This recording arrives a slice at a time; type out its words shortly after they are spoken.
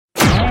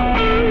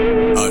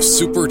a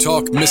Super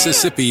Talk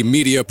Mississippi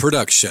media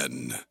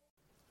production.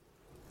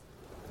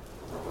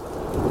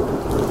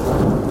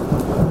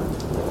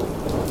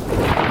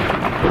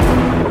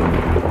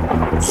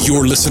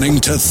 You're listening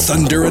to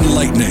Thunder and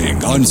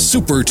Lightning on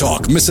Super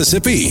Talk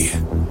Mississippi.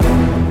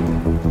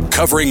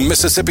 Covering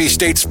Mississippi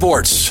State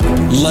sports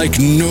like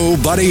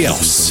nobody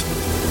else.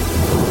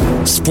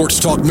 Sports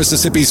Talk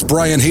Mississippi's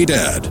Brian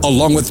Haydad,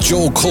 along with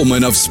Joel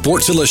Coleman of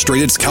Sports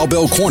Illustrated's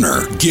Cowbell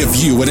Corner, give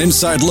you an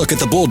inside look at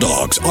the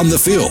Bulldogs on the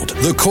field,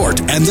 the court,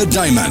 and the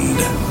diamond.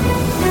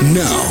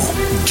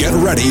 Now, get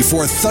ready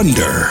for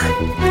Thunder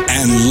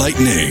and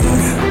Lightning.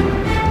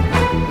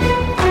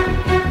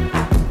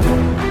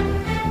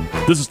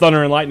 This is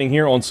Thunder and Lightning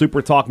here on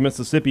Super Talk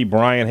Mississippi.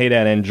 Brian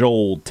Haydad and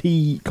Joel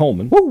T.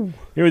 Coleman. Woo!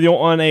 Here with you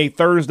on a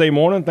Thursday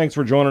morning. Thanks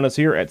for joining us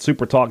here at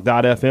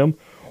supertalk.fm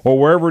or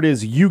wherever it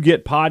is you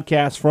get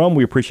podcasts from.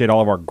 We appreciate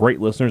all of our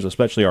great listeners,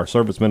 especially our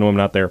servicemen and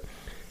women out there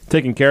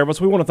taking care of us.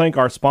 We want to thank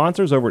our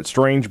sponsors over at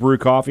Strange Brew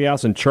Coffee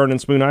House and Churn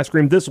and Spoon Ice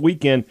Cream. This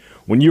weekend,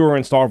 when you are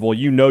in Starkville,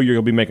 you know you're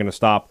going to be making a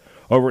stop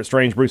over at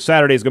Strange Brew.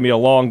 Saturday is going to be a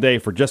long day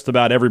for just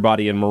about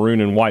everybody in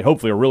maroon and white.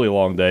 Hopefully a really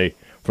long day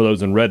for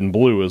those in red and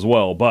blue as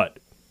well. But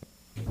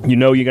you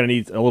know you're going to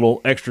need a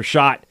little extra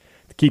shot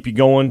to keep you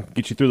going,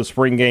 get you through the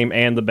spring game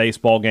and the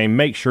baseball game.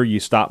 Make sure you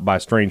stop by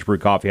Strange Brew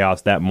Coffee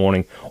House that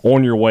morning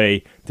on your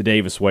way to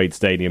Davis Wade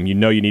Stadium. You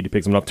know you need to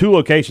pick something up. 2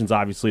 locations,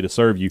 obviously, to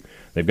serve you.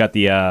 They've got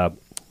the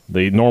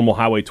normal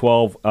Highway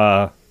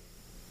 12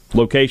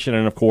 location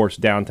and, of course,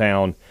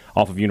 downtown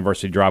off of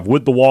University Drive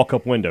with the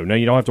walk-up window. No,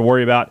 you don't have to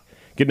worry about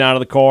getting out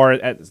of the car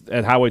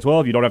at Highway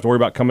 12. You don't have to worry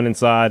about coming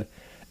inside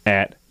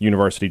at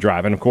University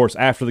Drive. And, of course,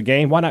 after the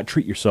game, why not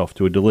treat yourself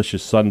to a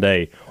delicious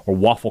sundae or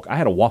waffle? I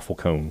had a waffle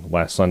cone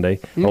last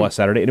Saturday,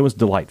 and it was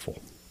delightful.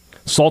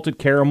 Salted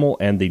caramel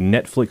and the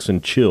Netflix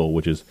and Chill,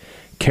 which is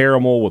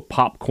caramel with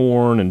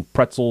popcorn and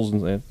pretzels.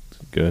 And it's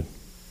good.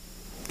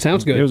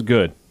 Sounds good. It was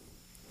good.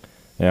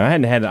 Yeah, I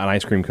hadn't had an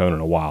ice cream cone in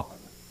a while.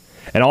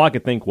 And all I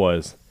could think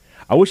was,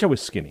 I wish I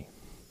was skinny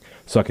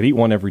so I could eat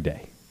one every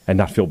day and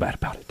not feel bad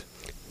about it.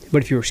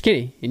 But if you were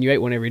skinny and you ate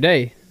one every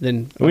day,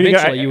 then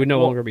eventually you would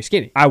no longer be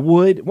skinny. I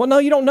would. Well, no,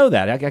 you don't know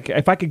that.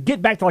 If I could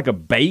get back to like a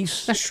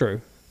base, that's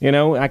true. You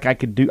know, I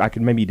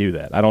could maybe do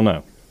that. I don't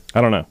know.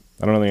 I don't know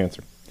the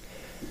answer.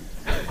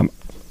 I'm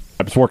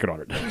just working on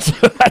it.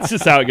 So that's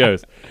just how it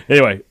goes.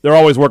 Anyway, they're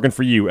always working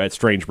for you at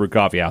Strange Brew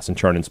Coffee House and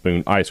Churn and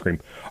Spoon Ice Cream.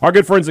 Our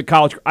good friends at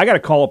College. I got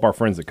to call up our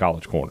friends at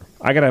College Corner.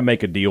 I got to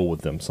make a deal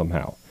with them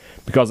somehow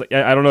because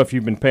I don't know if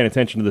you've been paying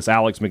attention to this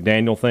Alex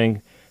McDaniel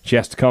thing. She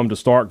has to come to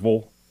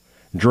Starkville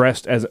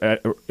dressed as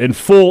in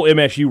full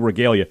MSU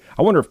regalia.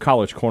 I wonder if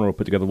College Corner will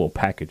put together a little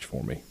package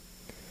for me.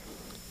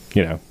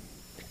 You know,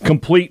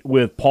 complete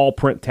with paw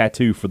print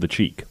tattoo for the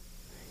cheek.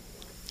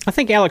 I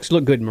think Alex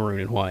looked good in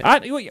maroon and white.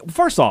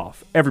 First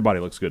off,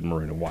 everybody looks good in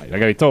maroon and white. I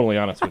got to be totally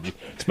honest with you,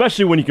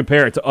 especially when you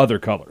compare it to other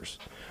colors.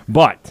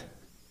 But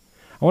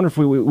I wonder if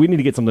we need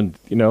to get something,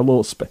 a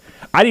little.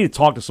 I need to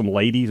talk to some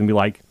ladies and be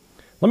like,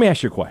 let me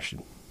ask you a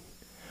question.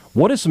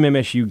 What is some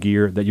MSU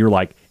gear that you're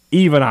like,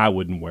 even I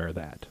wouldn't wear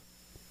that?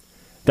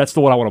 That's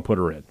the one I want to put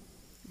her in.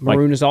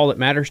 Maroon is all that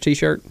matters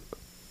t-shirt?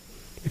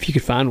 If you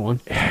could find one.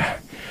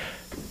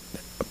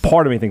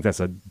 Part of me thinks that's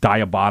a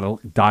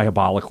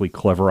diabolically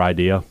clever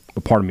idea,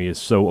 but part of me is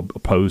so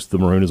opposed to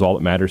the maroon is all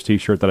that matters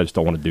t-shirt that I just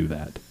don't want to do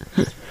that.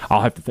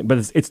 I'll have to think,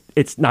 but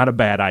it's not a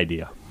bad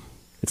idea.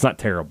 It's not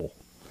terrible.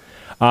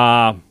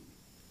 But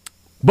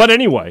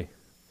anyway,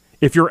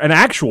 if you're an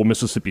actual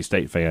Mississippi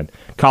State fan,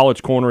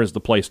 College Corner is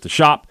the place to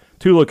shop.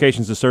 2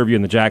 locations to serve you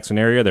in the Jackson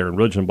area. They're in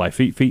Ridgeland by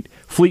Fleet Feet.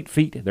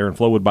 They're in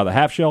Flowood by the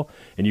Half Shell.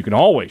 And you can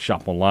always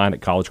shop online at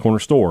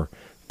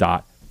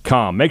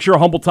collegecornerstore.com. Make sure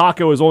Humble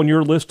Taco is on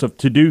your list of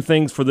to-do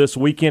things for this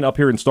weekend up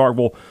here in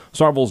Starkville.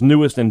 Starkville's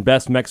newest and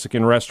best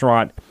Mexican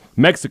restaurant,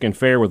 Mexican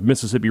fare with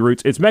Mississippi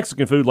roots. It's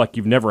Mexican food like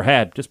you've never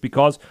had just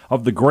because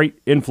of the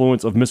great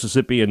influence of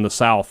Mississippi and the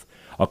South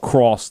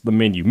across the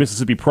menu.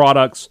 Mississippi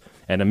products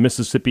and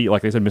Mississippi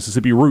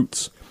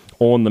roots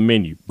on the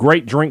menu.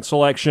 Great drink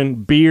selection,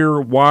 beer,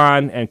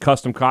 wine, and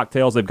custom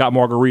cocktails. They've got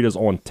margaritas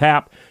on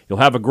tap. You'll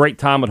have a great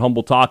time at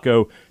Humble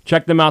Taco.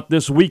 Check them out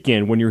this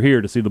weekend when you're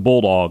here to see the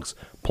Bulldogs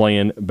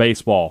playing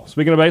baseball.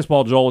 Speaking of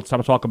baseball, Joel, it's time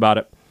to talk about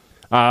it.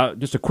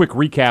 Just a quick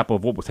recap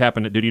of what was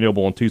happening at Dudy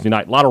Noble on Tuesday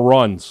night. A lot of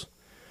runs,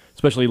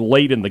 especially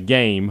late in the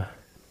game.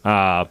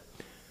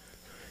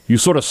 You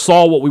sort of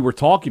saw what we were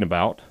talking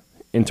about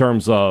in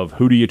terms of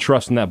who do you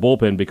trust in that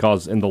bullpen,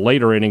 because in the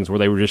later innings where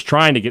they were just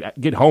trying to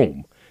get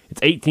home,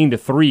 it's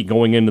 18-3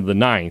 going into the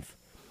 9th,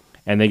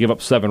 and they give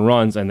up 7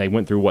 runs, and they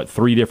went through,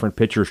 3 different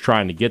pitchers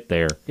trying to get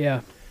there.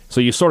 Yeah.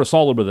 So you sort of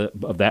saw a little bit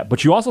of that,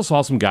 but you also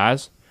saw some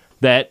guys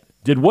that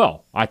did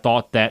well. I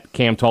thought that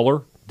Cam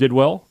Tuller did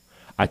well.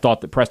 I thought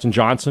that Preston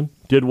Johnson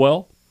did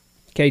well.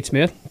 Cade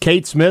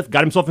Smith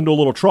got himself into a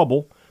little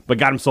trouble, but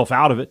got himself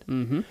out of it.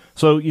 Mm-hmm.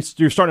 So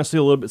you're starting to see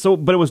a little bit.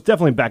 But it was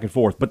definitely back and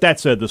forth. But that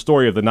said, the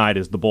story of the night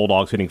is the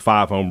Bulldogs hitting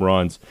 5 home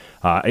runs,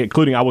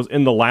 including I was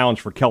in the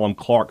lounge for Kellum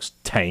Clark's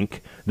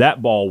tank.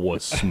 That ball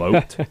was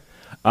smoked.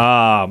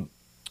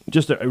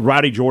 just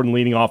Rowdy Jordan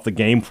leading off the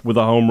game with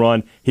a home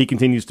run. He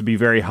continues to be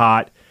very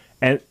hot.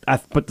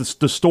 But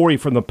the story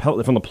from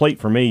the plate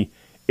for me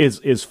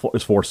is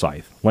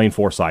Forsythe, Lane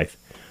Forsythe,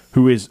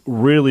 who is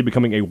really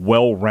becoming a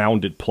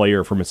well-rounded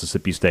player for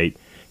Mississippi State.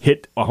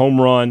 Hit a home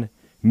run,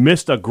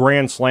 missed a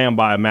grand slam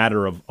by a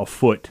matter of a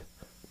foot,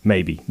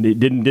 maybe. It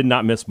did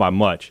not miss by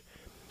much.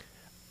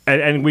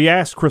 And we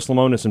asked Chris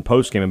Lemonis in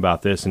postgame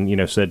about this,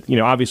 and said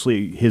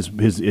obviously his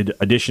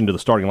addition to the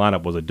starting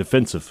lineup was a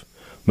defensive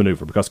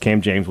maneuver because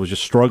Cam James was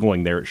just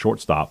struggling there at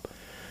shortstop.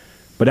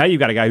 But now you've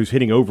got a guy who's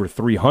hitting over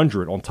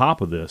 300 on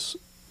top of this.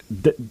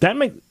 That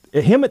make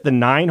him at the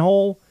 9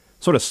 hole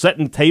sort of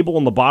setting the table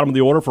on the bottom of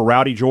the order for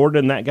Rowdy Jordan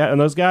and that guy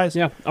and those guys.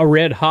 Yeah, a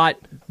red hot,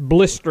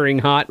 blistering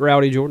hot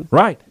Rowdy Jordan.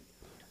 Right.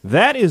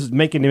 That is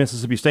making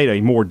Mississippi State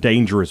a more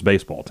dangerous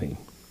baseball team.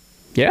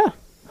 Yeah,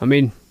 I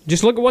mean,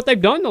 just look at what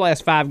they've done the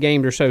last 5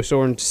 games or so,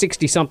 scoring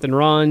 60-something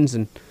runs,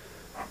 and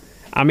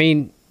I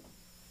mean,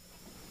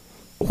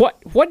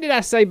 what did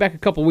I say back a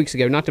couple weeks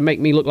ago? Not to make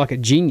me look like a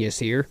genius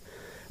here,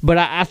 but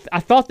I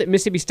thought that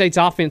Mississippi State's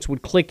offense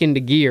would click into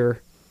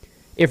gear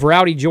if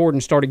Rowdy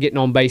Jordan started getting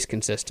on base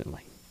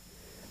consistently.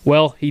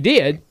 Well, he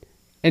did,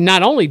 and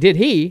not only did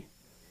he,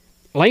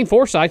 Lane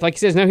Forsythe, like he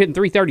says, now hitting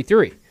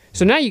 333.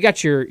 So now you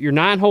got your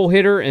 9-hole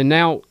hitter, and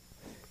now,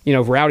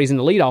 if Rowdy's in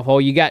the leadoff hole,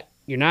 you got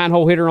your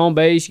 9-hole hitter on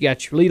base, you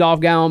got your leadoff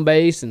guy on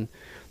base, and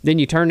then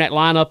you turn that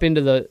lineup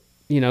into the,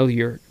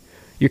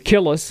 your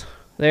killers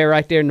there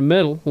right there in the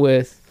middle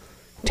with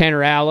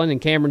Tanner Allen and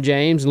Cameron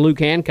James and Luke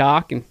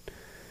Hancock and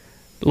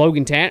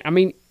Logan Tanner. I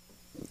mean,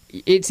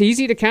 it's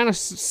easy to kind of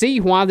see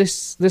why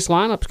this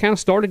lineup's kind of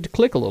started to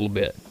click a little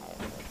bit.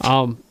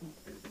 And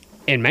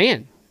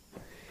man,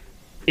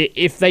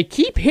 if they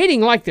keep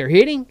hitting like they're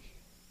hitting,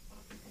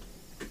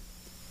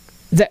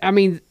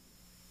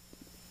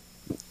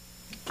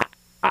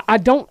 I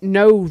don't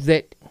know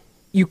that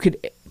you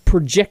could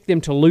project them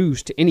to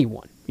lose to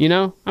anyone.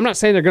 I'm not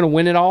saying they're going to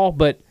win it all,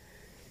 but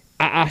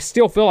I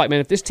still feel like, man,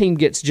 if this team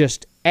gets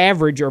just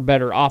average or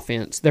better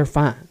offense, they're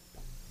fine,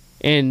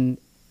 and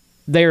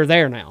they're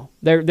there now.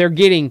 They're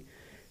getting,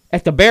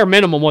 at the bare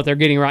minimum, what they're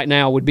getting right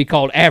now would be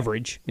called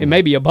average, and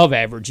maybe above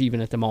average even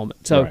at the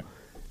moment. So right.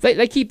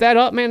 they keep that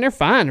up, man, they're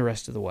fine the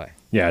rest of the way.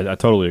 Yeah, I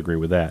totally agree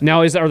with that.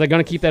 Now, are they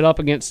going to keep that up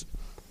against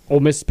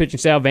Ole Miss's pitching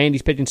staff,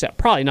 Vandy's pitching staff?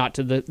 Probably not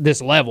to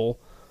this level,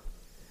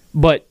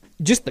 but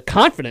just the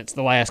confidence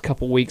the last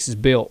couple of weeks is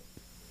built.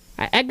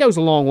 That goes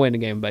a long way in the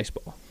game of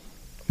baseball.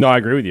 No, I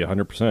agree with you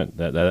 100%.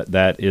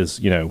 That is,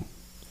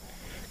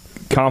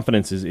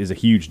 confidence is a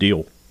huge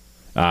deal.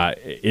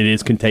 It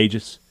is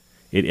contagious,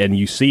 and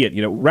you see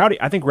it.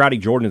 I think Rowdy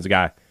Jordan is a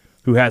guy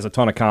who has a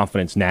ton of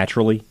confidence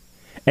naturally,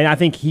 and I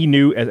think he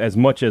knew as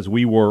much as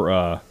we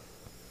were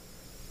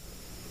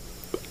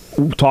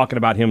talking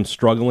about him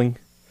struggling,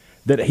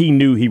 that he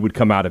knew he would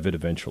come out of it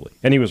eventually,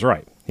 and he was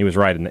right. He was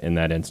right in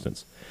that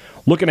instance.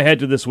 Looking ahead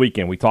to this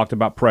weekend, we talked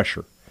about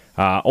pressure.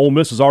 Ole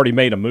Miss has already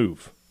made a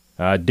move.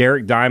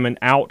 Derek Diamond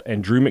out,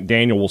 and Drew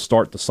McDaniel will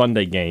start the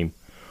Sunday game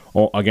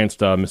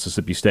against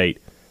Mississippi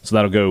State. So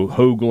that'll go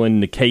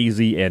Hoagland,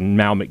 Nikhazy, and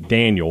Mal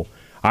McDaniel.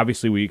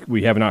 Obviously,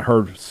 we have not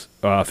heard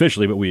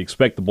officially, but we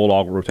expect the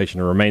Bulldog rotation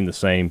to remain the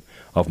same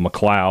of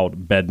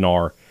McLeod,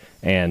 Bednar,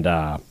 and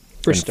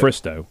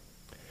Fristow.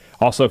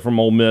 Also from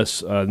Ole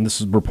Miss, and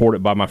this is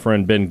reported by my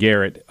friend Ben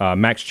Garrett,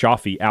 Max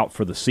Chaffee out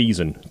for the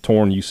season,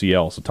 torn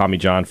UCL. So Tommy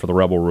John for the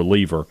Rebel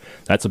reliever.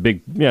 That's a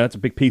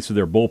big piece of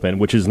their bullpen,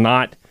 which is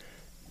not.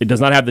 It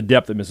does not have the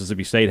depth that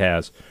Mississippi State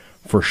has,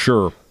 for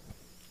sure.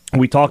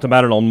 We talked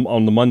about it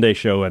on the Monday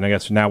show, and I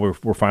guess now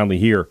we're finally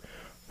here.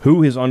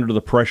 Who is under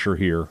the pressure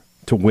here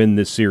to win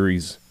this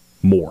series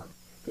more?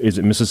 Is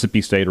it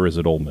Mississippi State or is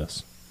it Ole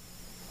Miss?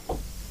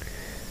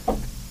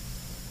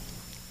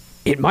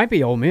 It might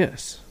be Ole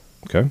Miss.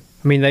 Okay.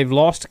 I mean, they've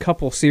lost a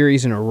couple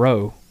series in a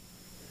row.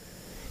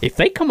 If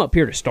they come up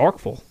here to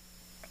Starkville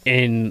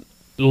and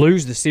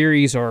lose the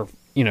series, or,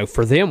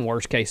 for them,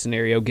 worst case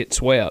scenario, get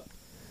swept,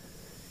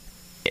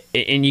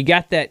 and you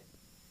got that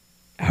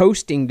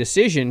hosting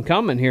decision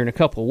coming here in a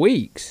couple of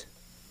weeks,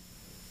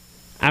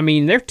 I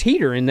mean, they're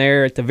teetering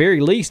there at the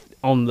very least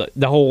on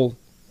the whole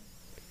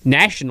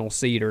national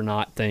seed or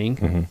not thing.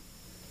 Mm-hmm.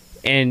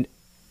 And,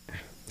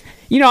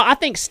 I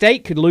think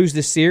State could lose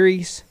this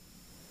series,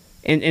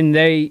 and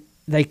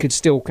they could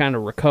still kind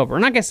of recover.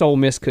 And I guess Ole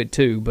Miss could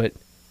too, but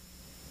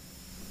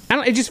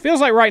it just feels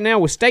like right now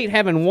with State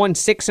having won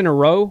 6 in a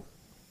row,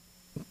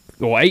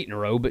 well, 8 in a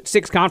row, but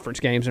 6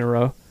 conference games in a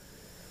row,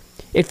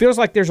 it feels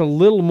like there's a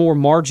little more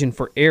margin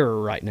for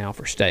error right now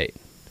for State.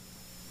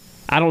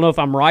 I don't know if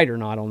I'm right or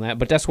not on that,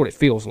 but that's what it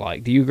feels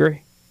like. Do you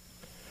agree?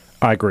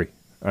 I agree.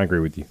 I agree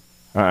with you.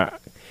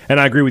 And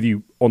I agree with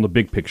you on the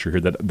big picture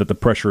here that the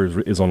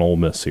pressure is on Ole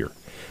Miss here.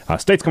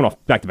 State's coming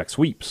off back-to-back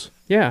sweeps.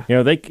 Yeah.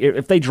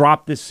 If they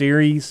drop this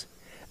series,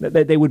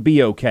 they would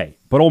be okay.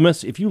 But Ole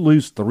Miss, if you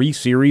lose 3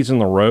 series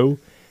in a row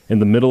in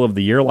the middle of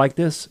the year like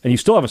this, and you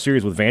still have a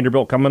series with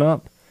Vanderbilt coming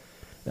up,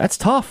 that's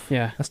tough.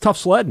 Yeah. That's tough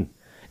sledding.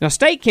 Now,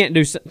 State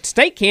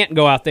can't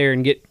go out there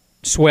and get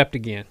swept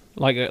again,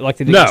 like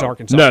they did against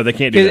Arkansas. No, they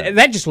can't do that.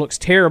 That just looks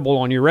terrible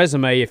on your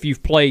resume if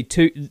you've played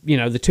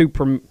the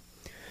two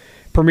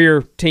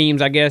premier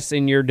teams, I guess,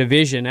 in your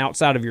division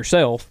outside of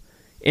yourself,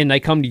 and they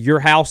come to your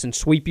house and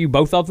sweep you,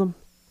 both of them.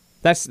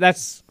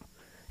 That's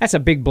a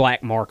big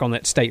black mark on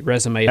that state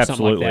resume if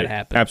something like that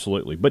happens.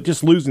 Absolutely. But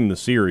just losing the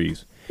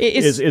series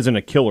isn't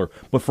a killer.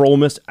 But for Ole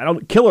Miss,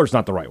 killer's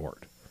not the right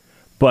word.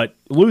 But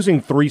losing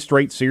 3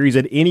 straight series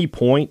at any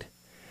point,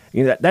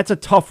 that's a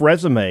tough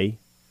resume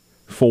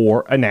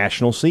for a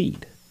national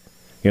seed.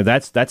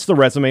 That's the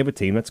resume of a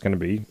team that's going to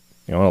be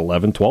an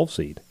 11, 12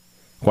 seed,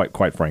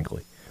 quite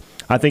frankly.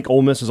 I think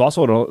Ole Miss is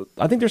also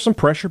I think there's some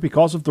pressure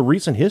because of the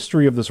recent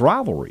history of this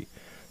rivalry.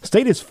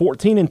 State is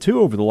 14-2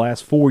 over the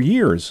last 4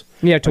 years.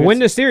 Yeah, to win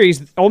this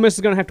series, Ole Miss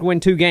is going to have to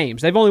win 2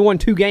 games. They've only won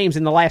 2 games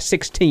in the last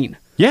 16.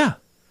 Yeah.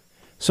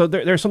 So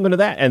there's something to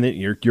that. And then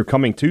you're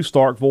coming to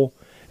Starkville.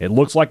 It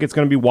looks like it's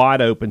going to be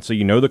wide open, so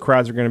the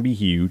crowds are going to be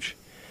huge.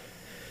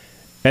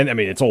 And,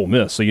 it's Ole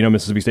Miss, so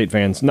Mississippi State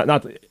fans, not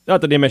that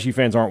MSU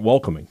fans aren't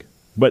welcoming,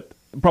 but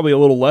probably a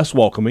little less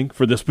welcoming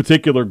for this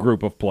particular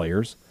group of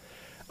players.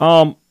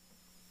 I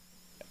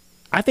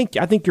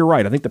think you're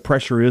right. I think the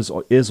pressure is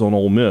on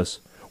Ole Miss.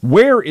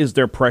 Where is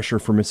there pressure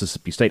for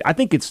Mississippi State? I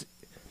think if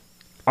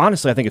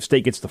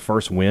State gets the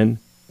first win,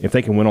 if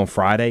they can win on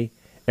Friday,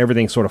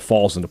 everything sort of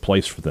falls into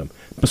place for them.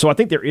 So I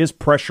think there is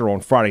pressure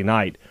on Friday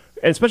night,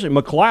 and especially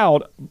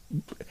McLeod.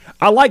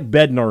 I like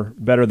Bednar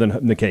better than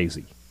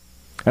Nikhazy,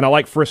 and I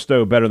like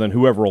Fristoe better than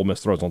whoever Ole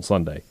Miss throws on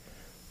Sunday.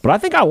 But I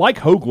think I like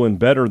Hoagland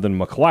better than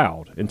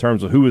McLeod in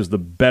terms of who is the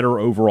better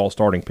overall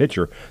starting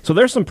pitcher. So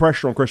there's some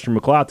pressure on Christian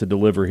McLeod to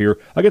deliver here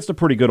against a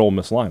pretty good Ole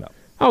Miss lineup.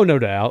 Oh, no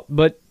doubt.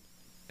 But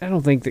I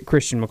don't think that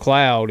Christian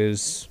McLeod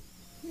is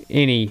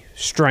any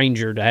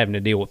stranger to having to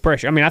deal with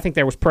pressure. I think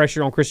there was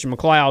pressure on Christian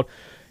McLeod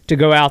to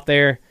go out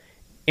there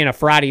in a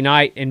Friday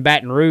night in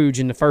Baton Rouge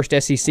in the first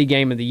SEC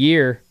game of the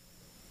year.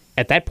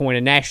 At that point,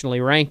 a nationally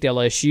ranked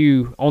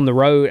LSU on the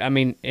road.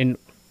 And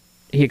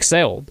he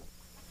excelled.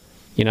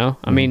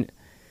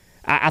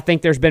 I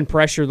think there's been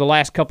pressure the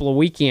last couple of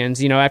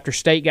weekends. After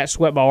State got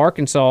swept by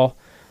Arkansas,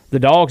 the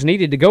Dogs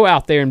needed to go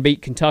out there and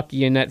beat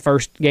Kentucky in that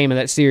first game of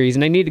that series,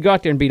 and they needed to go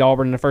out there and beat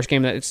Auburn in the first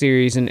game of that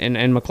series, and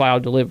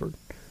McLeod delivered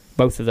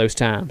both of those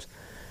times.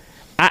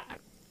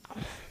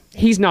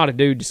 He's not a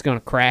dude that's going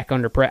to crack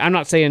under pressure. I'm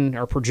not saying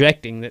or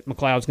projecting that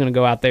McLeod's going to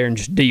go out there and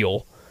just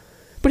deal,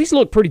 but he's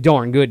looked pretty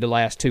darn good the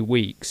last 2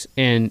 weeks,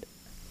 and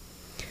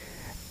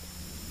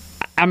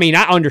I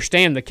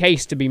understand the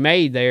case to be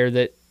made there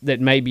that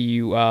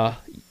maybe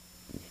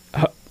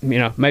maybe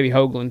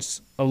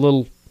Hoagland's a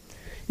little.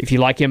 If you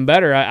like him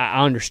better,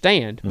 I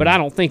understand, but I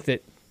don't think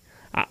that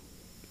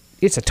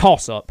it's a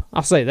toss-up.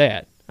 I'll say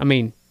that.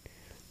 You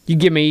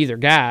give me either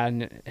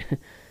guy,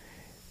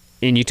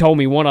 and you told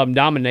me one of them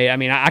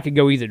dominated. I could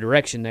go either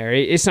direction there.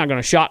 It's not going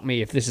to shock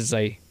me if this is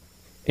a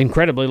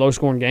incredibly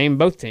low-scoring game.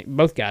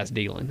 Both guys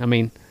dealing. I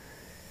think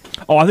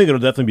it'll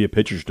definitely be a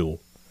pitcher's duel.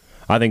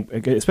 I think,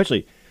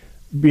 especially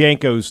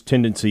Bianco's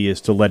tendency is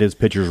to let his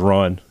pitchers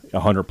run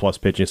 100-plus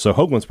pitches, so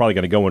Hoagland's probably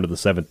going to go into the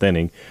 7th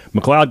inning.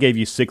 McLeod gave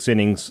you 6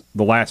 innings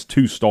the last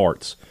 2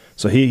 starts,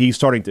 so he's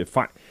starting to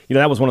find.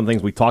 That was one of the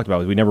things we talked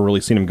about. We never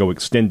really seen him go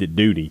extended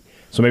duty,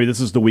 so maybe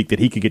this is the week that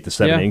he could get to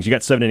 7 innings. You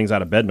got 7 innings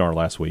out of Bednar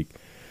last week.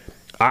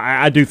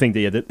 I do think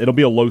that it'll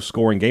be a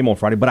low-scoring game on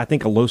Friday, but I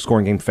think a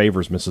low-scoring game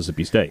favors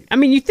Mississippi State.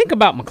 You think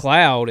about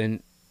McLeod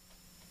and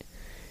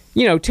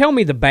tell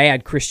me the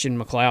bad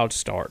Christian McLeod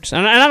starts.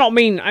 And I don't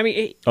mean,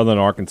 other than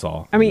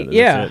Arkansas.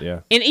 Yeah.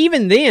 And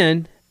even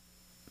then,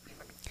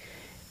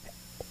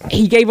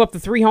 he gave up the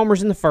 3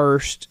 homers in the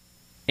first,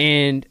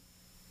 and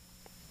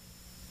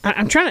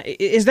I'm trying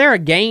to, is there a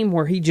game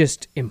where he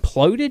just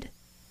imploded?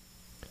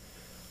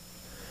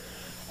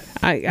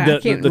 I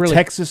can't really. The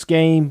Texas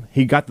game,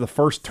 he got the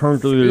first turn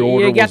through the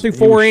order. He got through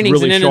 4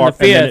 innings, really and then in the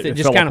 5th, it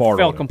just kind of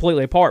fell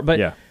completely apart.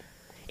 But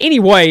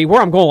anyway,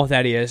 where I'm going with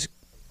that is,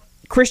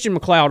 Christian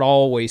McLeod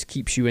always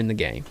keeps you in the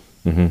game,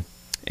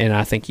 and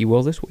I think he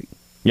will this week.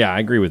 Yeah, I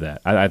agree with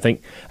that. I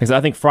think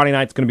Friday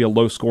night's going to be a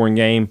low-scoring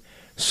game.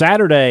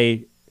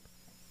 Saturday,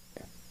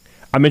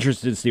 I'm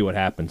interested to see what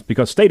happens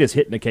because State has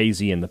hit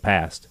Nikhazy in the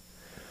past,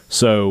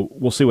 so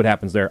we'll see what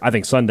happens there. I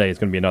think Sunday is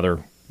going to be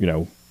another,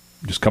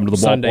 just come to the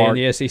Sunday ballpark.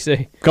 Sunday in the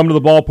SEC. Come to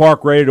the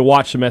ballpark ready to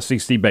watch some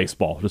SEC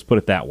baseball. Just put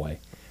it that way.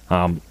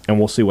 And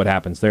we'll see what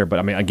happens there.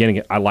 But,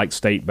 again, I like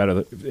State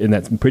better in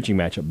that pitching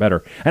matchup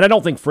better. And I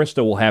don't think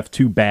Fristoe will have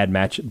two bad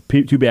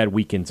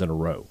weekends in a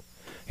row.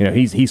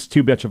 He's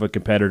too much of a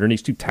competitor, and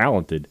he's too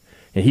talented.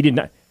 And he did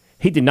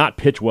not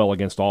pitch well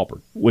against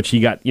Auburn, which he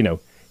got, he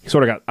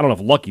sort of got, I don't know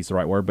if lucky's the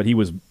right word, but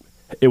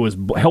it was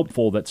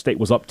helpful that State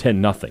was up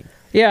 10-0.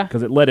 Yeah.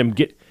 Because it let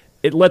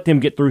them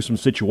get through some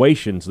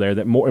situations there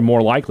that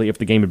more likely if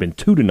the game had been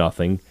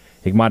 2-0,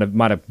 it might have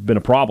been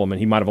a problem, and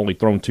he might have only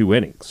thrown 2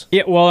 innings.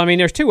 Yeah, well,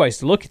 there's 2 ways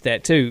to look at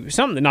that, too.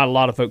 Something that not a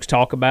lot of folks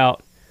talk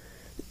about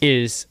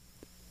is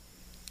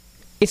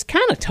it's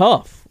kind of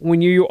tough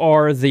when you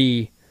are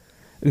the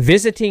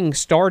visiting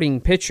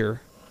starting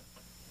pitcher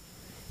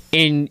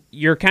and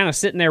you're kind of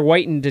sitting there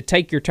waiting to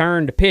take your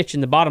turn to pitch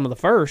in the bottom of the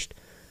first,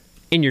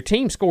 and your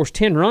team scores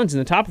 10 runs in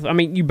the top of it. I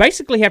mean, you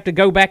basically have to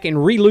go back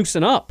and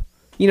re-loosen up.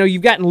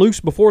 You've gotten loose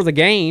before the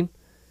game,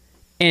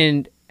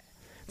 and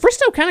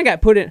Fristow kind of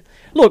got put in.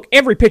 Look,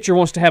 every pitcher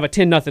wants to have a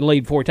 10-0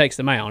 lead before he takes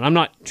the mound. I'm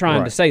not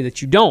trying to say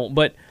that you don't,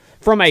 but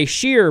from a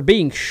sheer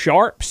being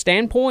sharp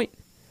standpoint,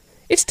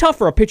 it's tough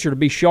for a pitcher to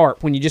be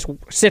sharp when you just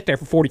sit there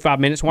for 45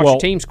 minutes and watch your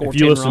team score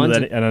 10 runs. To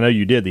that, and I know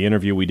you did, the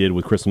interview we did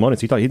with Chris Lemonis,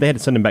 he thought they had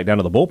to send him back down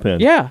to the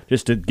bullpen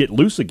just to get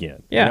loose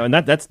again. Yeah. And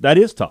that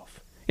is tough.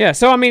 Yeah,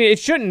 so, I mean, it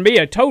shouldn't be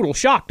a total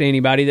shock to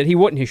anybody that he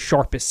wasn't his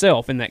sharpest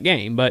self in that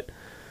game, but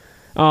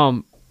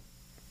that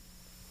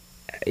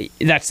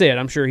said,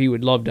 I'm sure he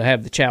would love to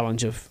have the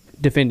challenge of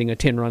defending a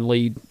 10-run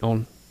lead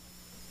on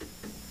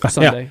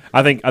Sunday. Yeah,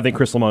 I think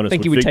Chris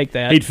Lemonis would take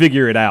that. He'd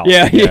figure it out.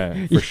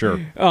 Yeah, for sure.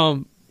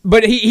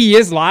 But he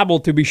is liable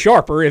to be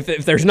sharper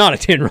if there's not a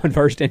 10-run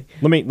first inning.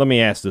 Let me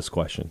ask this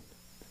question.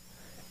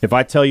 If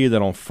I tell you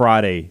that on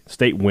Friday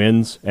State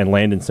wins and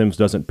Landon Sims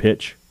doesn't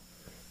pitch,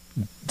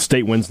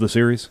 State wins the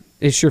series?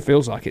 It sure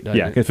feels like it, doesn't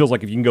it? Yeah, it feels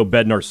like if you can go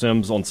Bednar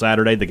Sims on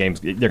Saturday, they're going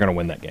to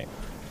win that game.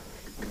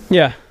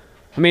 Yeah.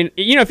 I mean,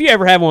 if you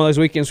ever have one of those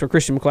weekends for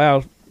Christian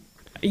McLeod,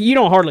 you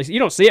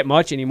don't see it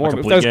much anymore. But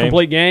if there's a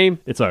complete game,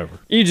 it's over.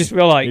 You just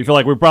feel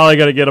like we're probably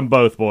going to get them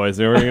both, boys.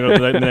 We're going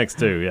to the next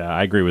two. Yeah,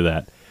 I agree with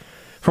that.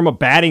 From a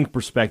batting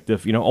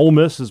perspective, Ole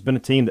Miss has been a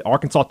team that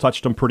Arkansas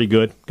touched them pretty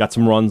good, got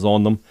some runs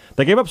on them.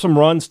 They gave up some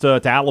runs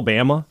to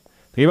Alabama.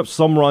 They gave up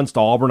some runs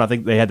to Auburn. I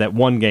think they had that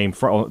one game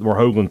where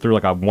Hoagland threw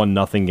like a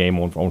 1-0 game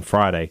on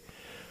Friday.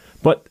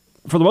 But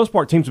for the most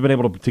part, teams have been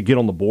able to get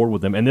on the board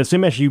with them. And this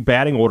MSU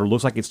batting order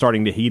looks like it's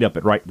starting to heat up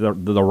at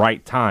the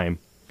right time.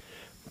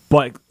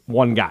 But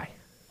one guy.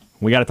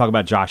 We got to talk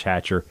about Josh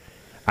Hatcher.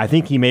 I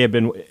think he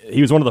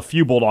was one of the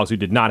few Bulldogs who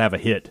did not have a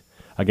hit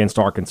against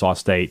Arkansas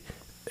State.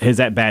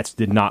 His at-bats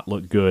did not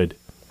look good.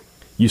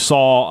 You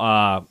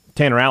saw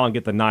Tanner Allen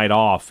get the night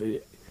off.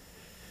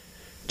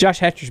 Josh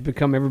Hatcher's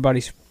become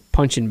everybody's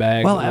punching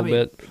bag a little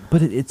bit.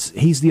 But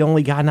he's the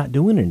only guy not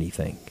doing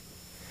anything.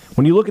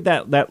 When you look at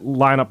that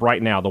lineup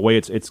right now, the way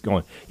it's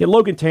going,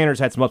 Logan Tanner's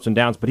had some ups and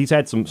downs, but he's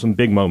had some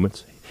big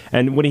moments.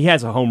 And when he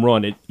has a home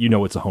run,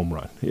 it's a home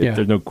run.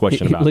 There's no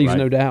question about it. Leaves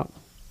no doubt.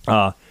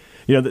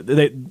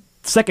 The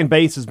second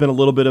base has been a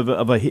little bit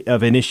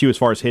of an issue as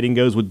far as hitting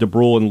goes with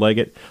DeBrule and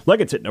Leggett.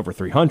 Leggett's hitting over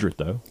 300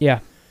 though. Yeah.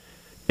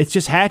 It's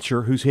just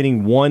Hatcher who's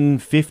hitting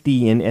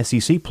 150 in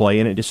SEC play,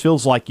 and it just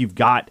feels like you've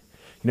got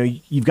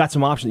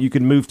some options. You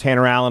can move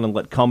Tanner Allen and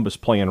let Cumbus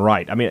play in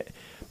right. I mean,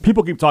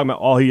 people keep talking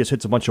about, he just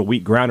hits a bunch of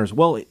weak grounders.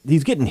 Well,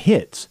 he's getting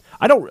hits.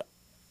 We're going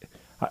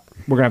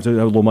to have to have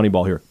a little money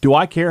ball here. Do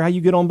I care how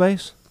you get on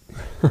base?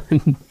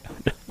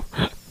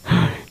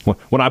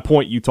 When I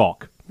point, you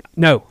talk.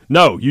 No,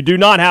 you do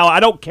not. I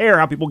don't care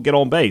how people get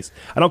on base.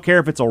 I don't care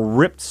if it's a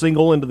ripped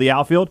single into the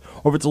outfield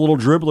or if it's a little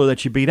dribbler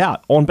that you beat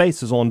out. On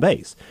base is on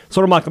base.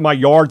 Sort of like my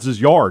yards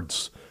is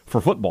yards for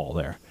football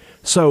there.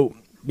 So,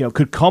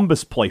 could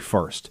Cumbus play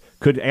first?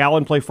 Could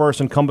Allen play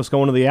first and Cumbus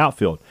go into the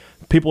outfield?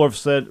 People have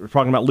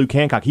talking about Luke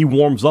Hancock. He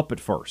warms up at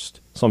first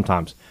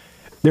sometimes.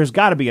 There's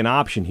got to be an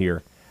option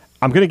here.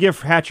 I'm going to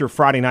give Hatcher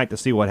Friday night to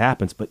see what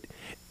happens, but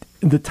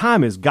the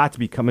time has got to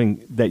be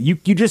coming that you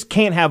just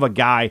can't have a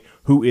guy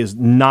who is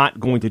not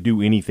going to do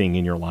anything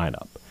in your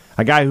lineup.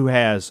 A guy who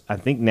has, I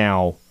think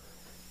now,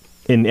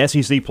 in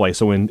SEC play,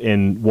 so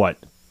in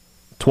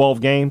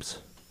 12 games,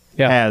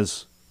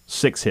 has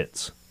 6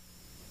 hits.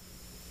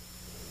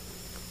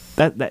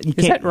 That you can't.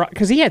 Is that right?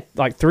 Because he had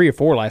like 3 or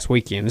 4 last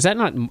weekend. Is it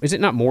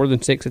not more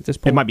than 6 at this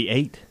point? It might be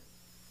 8.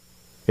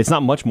 It's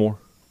not much more.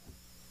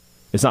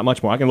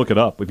 I can look it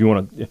up if you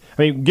want to. I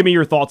mean, give me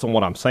your thoughts on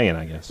what I'm saying,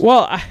 I guess.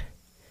 Well,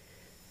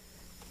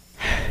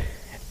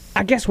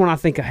 I guess when I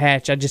think of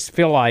Hatch, I just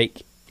feel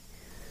like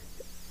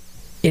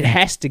it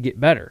has to get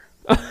better.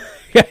 I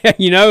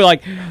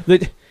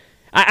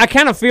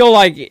kind of feel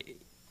like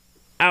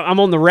I'm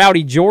on the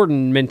Rowdy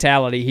Jordan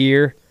mentality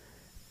here.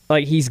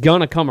 Like, he's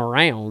going to come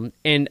around.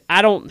 And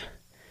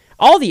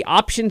all the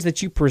options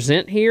that you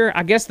present here,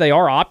 I guess they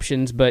are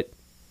options, but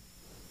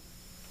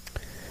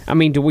I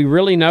mean, do we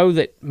really know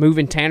that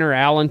moving Tanner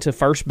Allen to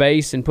first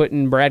base and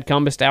putting Brad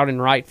Cumbus out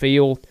in right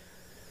field,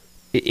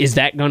 is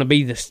that going to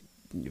be the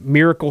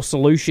miracle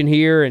solution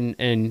here?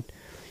 And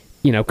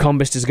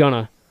Cumbus is going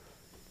to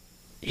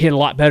hit a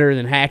lot better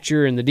than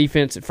Hatcher, and the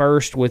defense at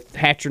first with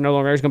Hatcher no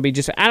longer is going to be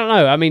just, I don't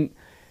know. I mean,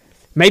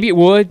 maybe it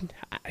would.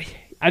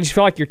 I just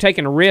feel like you're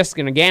taking a risk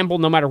and a gamble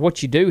no matter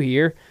what you do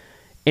here.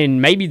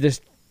 And maybe the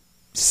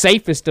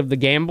safest of the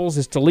gambles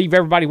is to leave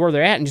everybody where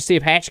they're at and just see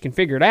if Hatch can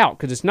figure it out,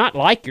 because it's not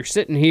like you're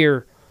sitting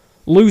here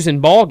losing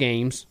ball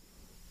games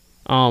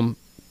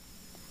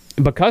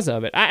because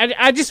of it.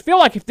 I just feel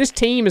like if this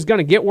team is going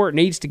to get where it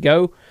needs to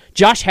go,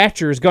 Josh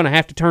Hatcher is going to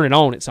have to turn it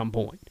on at some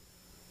point.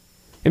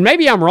 And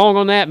maybe I'm wrong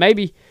on that.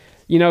 Maybe,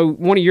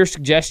 one of your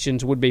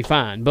suggestions would be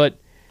fine. But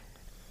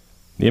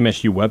the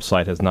MSU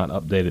website has not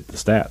updated the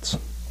stats.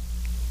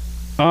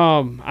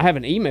 I have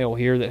an email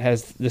here that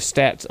has the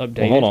stats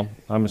updated. Well, hold on.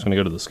 I'm just going to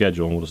go to the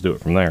schedule, and we'll just do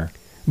it from there.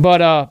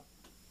 But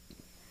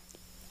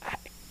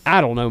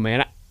I don't know,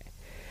 man.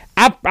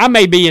 I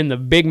may be in the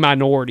big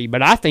minority,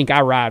 but I think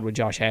I ride with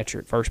Josh Hatcher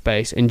at first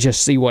base and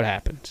just see what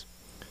happens.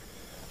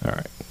 All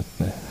right,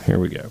 here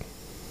we go.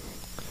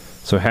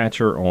 So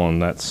Hatcher on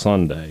that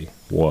Sunday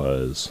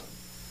was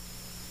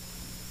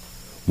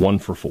 1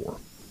 for 4.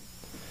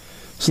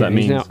 So that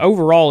means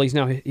overall he's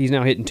now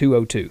hitting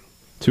 202.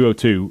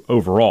 202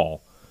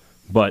 overall,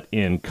 but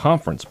in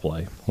conference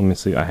play, let me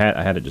see. I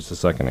had it just a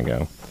second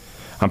ago.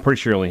 I'm pretty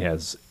sure he only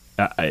has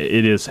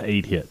it is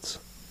 8 hits.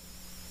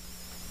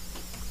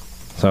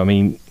 So I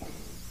mean,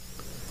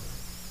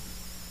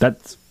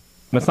 that's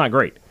not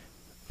great.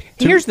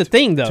 Here's the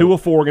thing, though. 2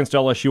 of 4 against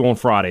LSU on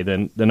Friday,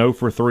 then 0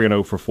 for 3 and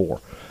 0 for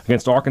 4.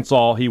 Against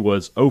Arkansas, he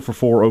was 0 for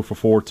 4, 0 for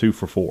 4, 2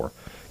 for 4.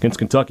 Against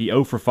Kentucky,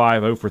 0 for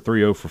 5, 0 for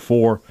 3, 0 for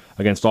 4.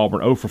 Against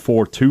Auburn, 0 for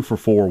 4, 2 for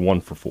 4,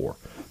 1 for 4.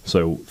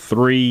 So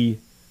 3,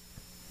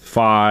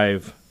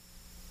 5,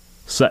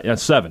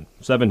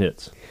 7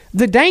 hits.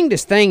 The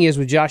dangest thing is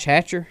with Josh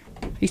Hatcher,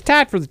 he's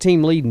tied for the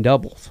team lead in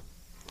doubles.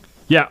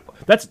 Yeah,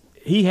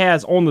 he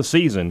has on the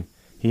season,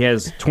 he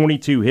has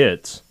 22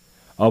 hits,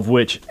 of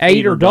which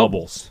 8 are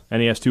doubles,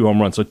 and he has 2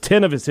 home runs. So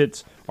 10 of his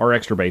hits are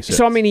extra base hits.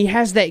 So I mean, he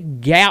has that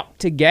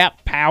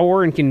gap-to-gap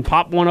power and can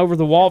pop one over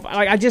the wall.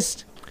 I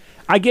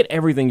get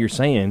everything you're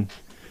saying,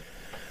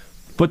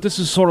 but this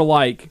is sort of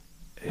like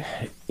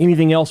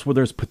anything else where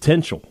there's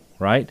potential,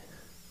 right?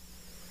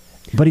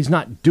 But he's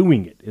not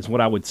doing it, is what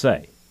I would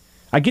say.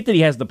 I get that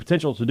he has the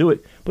potential to do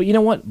it, but you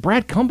know what?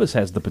 Brad Cumbas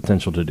has the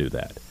potential to do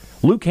that.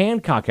 Luke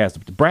Hancock has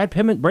the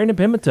Brandon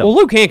Pimentel. Well,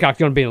 Luke Hancock's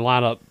going to be in the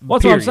lineup. Well,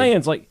 that's what I'm saying.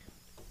 It's like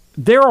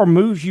there are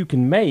moves you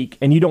can make,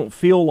 and you don't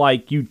feel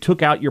like you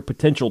took out your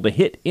potential to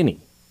hit any.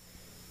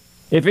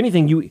 If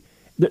anything,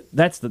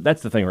 that's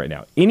the thing right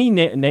now. Any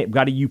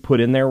guy you put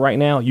in there right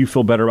now, you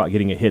feel better about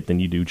getting a hit than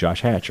you do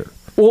Josh Hatcher.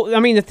 Well, I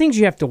mean, the things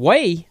you have to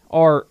weigh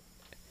are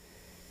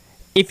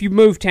if you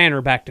move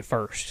Tanner back to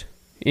first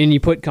and you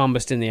put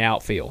Cumbas in the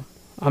outfield.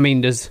 I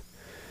mean,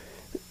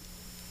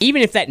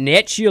 even if that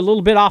nets you a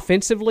little bit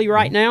offensively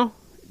right now,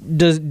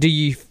 do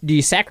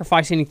you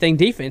sacrifice anything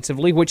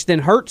defensively, which then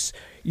hurts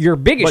your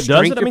biggest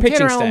strength, your pitching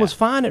Tanner staff? Allen was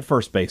fine at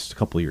first base a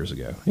couple of years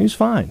ago. He was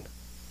fine.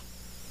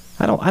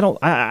 I'm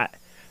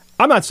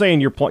not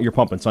saying you're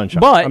pumping sunshine.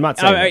 But I'm not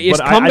saying that.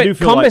 But I do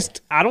feel like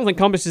I don't think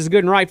Cumbas is as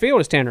good in right field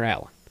as Tanner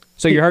Allen.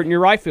 So you're hurting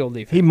your right field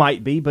defense. He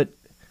might be, but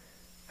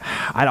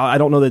I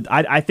don't know that.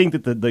 I think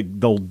that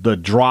the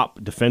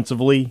drop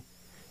defensively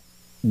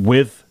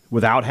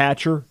without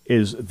Hatcher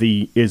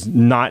is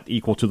not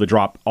equal to the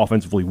drop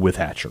offensively with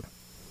Hatcher.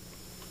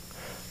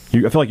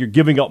 I feel like you're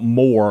giving up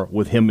more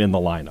with him in the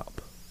lineup.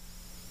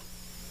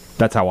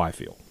 That's how I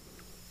feel.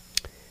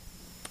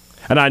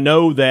 And I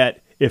know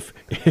that if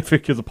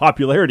it was a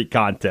popularity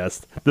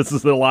contest, this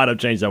is the lineup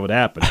change that would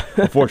happen.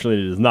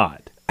 Unfortunately, it is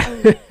not.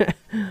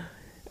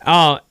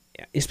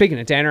 Speaking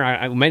of Tanner,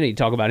 I may need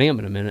to talk about him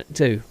in a minute,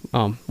 too.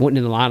 Wasn't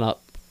in the lineup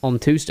on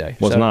Tuesday.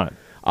 Was not.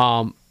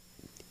 And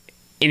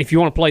if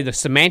you want to play the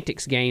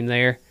semantics game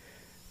there,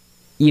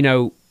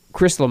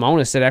 Chris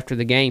Lamona said after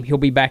the game he'll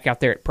be back out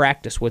there at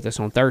practice with us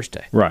on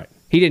Thursday. Right.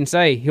 He didn't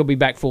say he'll be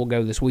back full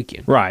go this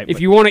weekend. Right. If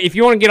you want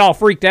to get all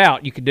freaked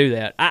out, you could do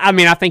that. I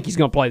mean, I think he's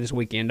going to play this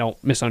weekend.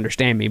 Don't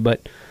misunderstand me,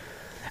 but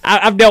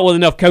I've dealt with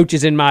enough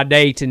coaches in my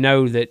day to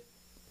know that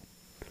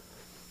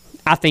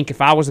I think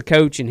if I was a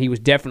coach and he was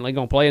definitely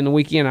going to play in the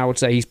weekend, I would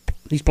say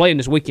he's playing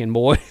this weekend,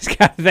 boys.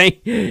 kind of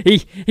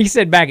thing. He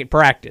said back at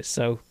practice.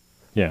 So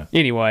yeah.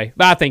 Anyway,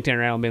 but I think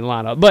Tanner Allen will be in the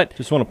lineup. But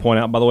just want to point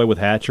out, by the way, with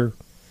Hatcher,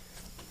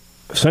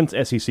 since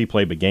SEC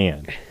play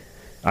began,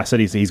 I said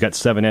he's got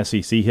 7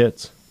 SEC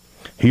hits.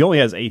 He only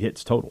has 8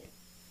 hits total.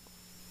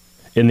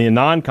 In the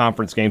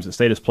non-conference games that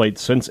State has played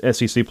since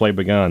SEC play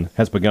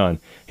has begun,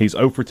 he's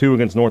 0 for 2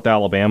 against North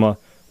Alabama,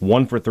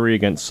 1 for 3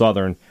 against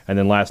Southern, and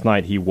then last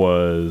night he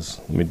was,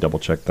 let me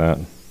double-check that.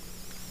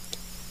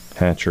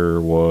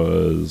 Hatcher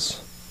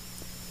was,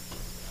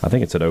 I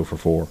think it said 0 for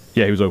 4.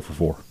 Yeah, he was 0 for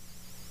 4.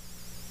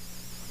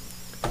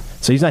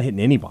 So he's not hitting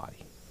anybody.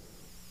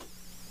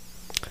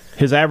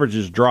 His average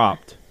has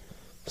dropped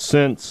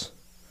since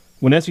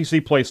when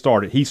SEC play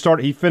started. He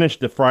finished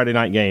the Friday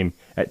night game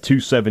at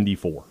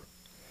 274,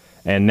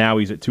 and now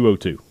he's at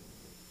 202.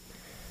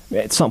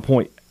 At some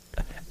point,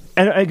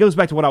 and it goes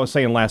back to what I was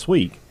saying last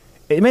week.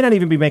 It may not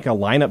even be making a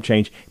lineup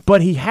change,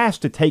 but he has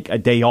to take a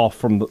day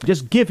off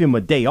just give him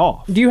a day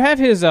off. Do you have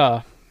his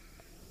do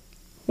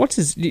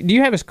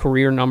you have his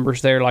career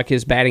numbers there, like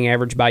his batting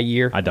average by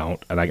year? I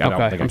don't, and I don't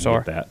think I can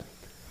get that.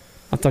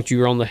 I thought you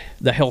were on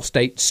the Hell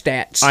State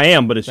stats. I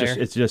am, but it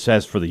just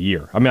says for the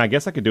year. I mean, I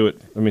guess I could do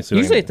it. Let me see.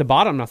 Usually at the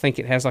bottom, I think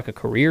it has like a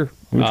career.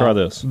 Let me try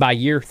this by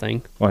year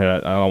thing. Well, I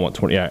don't want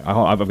 20. Yeah,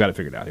 I've got it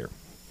figured out here.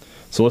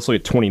 So let's look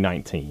at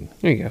 2019.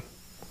 There you go.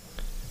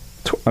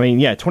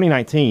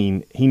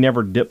 2019, he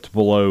never dipped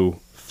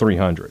below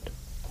 300.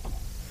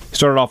 He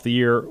started off the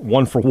year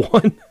 1 for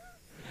 1,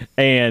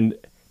 and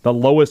the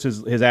lowest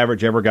his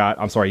average ever got.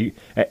 I'm sorry,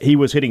 he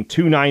was hitting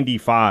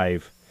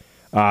 295.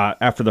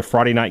 After the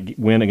Friday night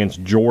win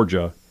against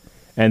Georgia,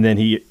 and then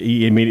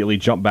he immediately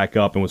jumped back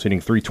up and was hitting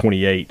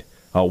 328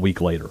 a week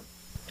later.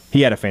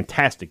 He had a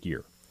fantastic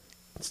year.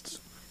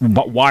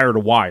 wire to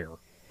wire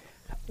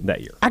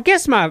that year. I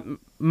guess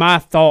my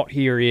thought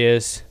here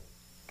is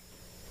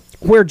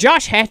where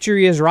Josh Hatcher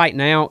is right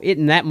now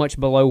isn't that much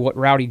below what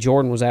Rowdy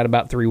Jordan was at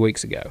about 3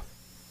 weeks ago.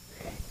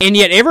 And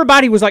yet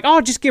everybody was like,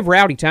 oh, just give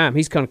Rowdy time.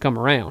 He's going to come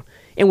around.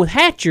 And with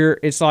Hatcher,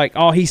 it's like,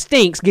 oh, he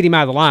stinks. Get him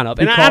out of the lineup.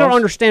 And I don't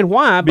understand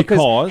why,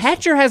 because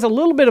Hatcher has a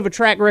little bit of a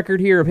track record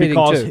here of hitting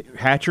too. Because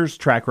Hatcher's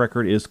track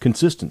record is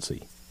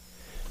consistency.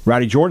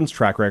 Rowdy Jordan's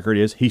track record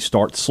is he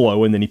starts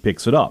slow and then he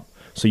picks it up.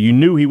 So you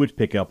knew he would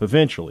pick up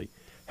eventually.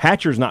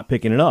 Hatcher's not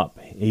picking it up.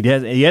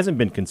 He hasn't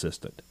been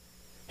consistent.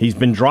 He's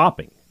been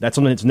dropping. That's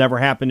something that's never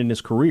happened in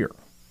his career.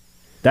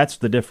 That's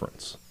the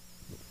difference.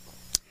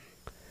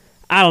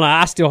 I don't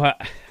know.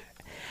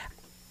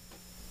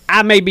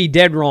 I may be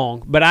dead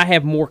wrong, but I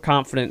have more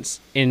confidence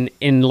in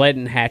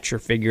letting Hatcher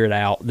figure it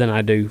out than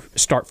I do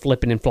start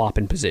flipping and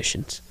flopping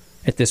positions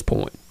at this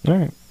point. All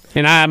right.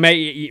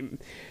 And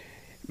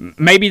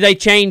maybe they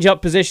change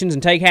up positions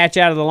and take Hatch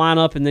out of the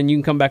lineup, and then you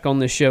can come back on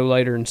this show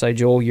later and say,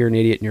 Joel, you're an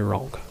idiot and you're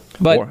wrong.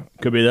 But or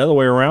it could be the other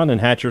way around, and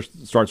Hatcher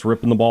starts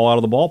ripping the ball out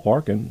of the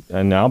ballpark,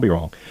 and I'll be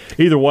wrong.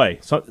 Either way,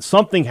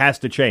 something has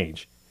to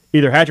change.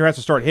 Either Hatcher has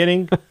to start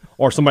hitting,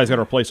 or somebody's got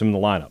to replace him in the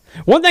lineup.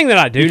 One thing that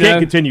I do know,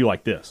 can't continue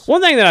like this.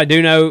 One thing that I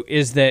do know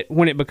is that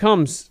when it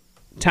becomes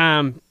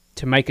time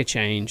to make a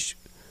change,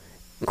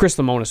 Chris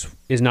Lemonis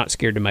is not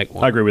scared to make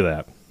one. I agree with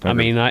that. I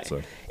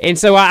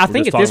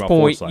think at this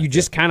point you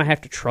just kind of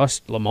have to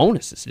trust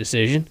Lemonis'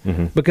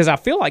 decision because I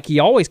feel like he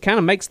always kind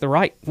of makes the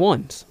right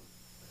ones.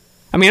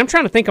 I mean, I'm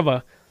trying to think of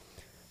a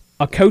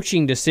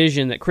coaching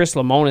decision that Chris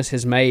Lemonis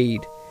has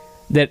made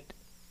that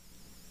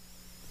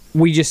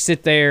we just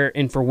sit there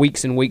and for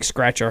weeks and weeks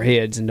scratch our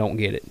heads and don't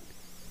get it.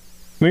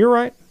 Well, you're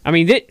right. I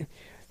mean,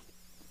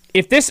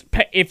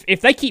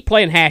 if they keep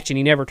playing Hatch and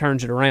he never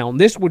turns it around,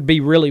 this would be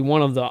really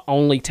one of the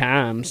only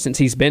times since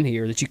he's been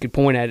here that you could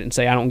point at it and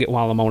say, I don't get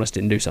why Lemonis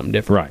didn't do something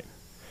different. Right.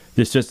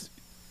 It's just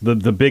the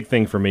big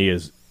thing for me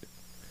is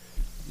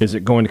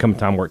it going to come a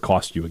time where it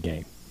costs you a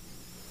game?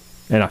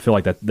 And I feel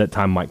like that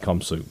time might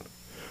come soon,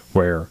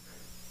 where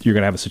you're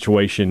going to have a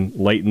situation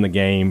late in the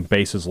game,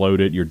 bases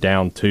loaded, you're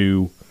down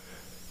 2,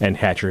 and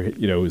Hatcher,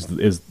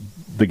 is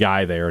the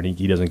guy there, and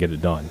he doesn't get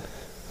it done.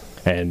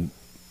 And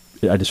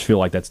I just feel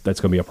like that's going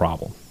to be a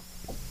problem.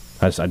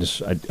 I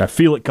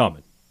feel it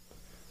coming.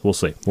 We'll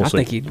see. I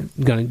think he's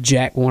going to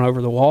jack one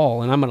over the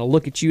wall, and I'm going to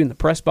look at you in the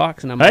press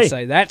box, and I'm going to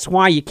say, that's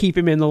why you keep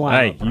him in the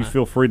lineup. Hey, you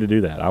feel free to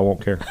do that. I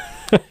won't care.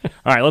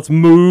 All right, let's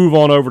move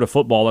on over to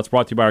football. That's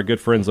brought to you by our good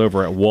friends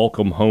over at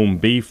Welcome Home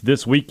Beef.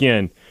 This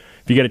weekend,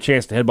 if you get a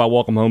chance to head by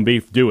Welcome Home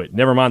Beef, do it.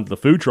 Never mind the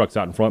food trucks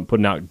out in front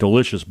putting out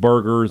delicious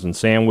burgers and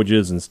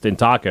sandwiches and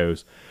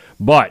tacos,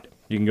 but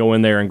you can go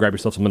in there and grab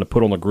yourself something to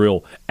put on the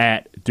grill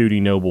at Dudy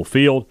Noble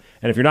Field.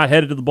 And if you're not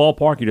headed to the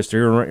ballpark, you're just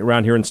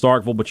around here in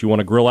Starkville, but you want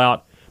to grill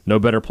out, no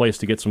better place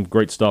to get some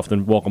great stuff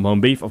than Welcome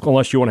Home Beef,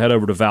 unless you want to head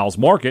over to Val's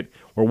Market,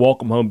 where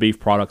Welcome Home Beef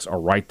products are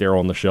right there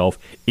on the shelf,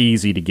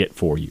 easy to get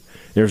for you.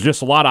 There's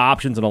just a lot of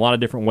options and a lot of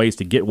different ways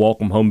to get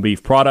Welcome Home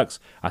Beef products.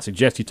 I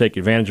suggest you take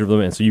advantage of them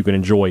and so you can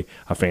enjoy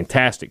a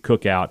fantastic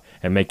cookout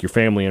and make your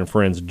family and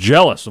friends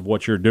jealous of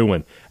what you're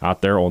doing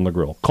out there on the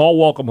grill. Call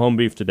Welcome Home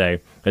Beef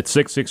today at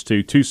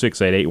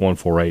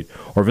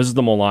 662-268-8148 or visit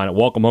them online at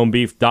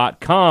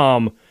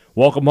welcomehomebeef.com.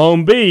 Welcome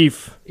Home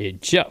Beef.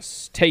 It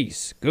just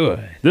tastes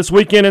good. This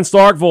weekend in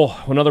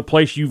Starkville, another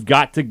place you've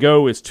got to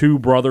go is Two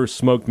Brothers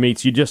Smoked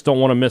Meats. You just don't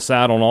want to miss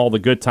out on all the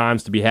good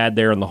times to be had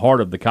there in the heart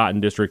of the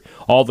Cotton District,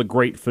 all the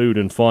great food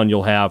and fun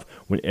you'll have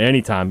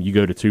anytime you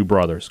go to Two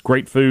Brothers.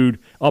 Great food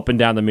up and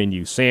down the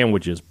menu,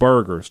 sandwiches,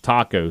 burgers,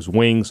 tacos,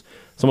 wings,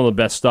 some of the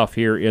best stuff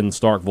here in the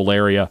Starkville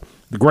area.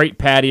 The great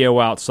patio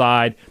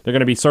outside. They're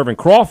going to be serving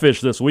crawfish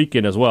this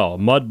weekend as well. A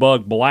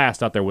Mudbug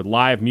Blast out there with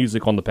live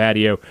music on the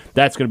patio.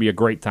 That's going to be a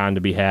great time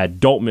to be had.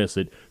 Don't miss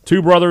it.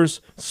 Two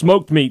Brothers,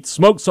 Smoked Meat,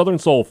 Smoked Southern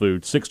Soul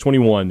Food,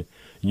 621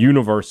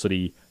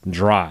 University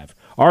Drive.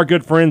 Our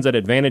good friends at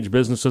Advantage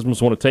Business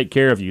Systems want to take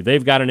care of you.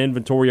 They've got an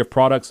inventory of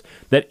products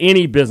that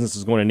any business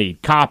is going to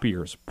need.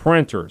 Copiers,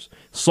 printers,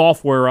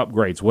 software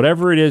upgrades,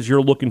 whatever it is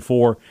you're looking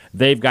for,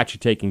 they've got you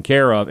taken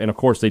care of. And, of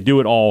course, they do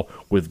it all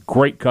with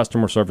great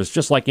customer service,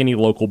 just like any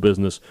local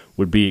business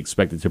would be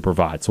expected to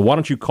provide. So why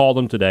don't you call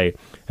them today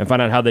and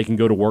find out how they can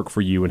go to work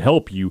for you and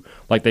help you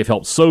like they've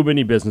helped so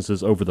many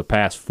businesses over the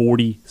past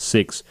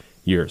 46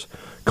 years.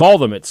 Call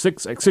them at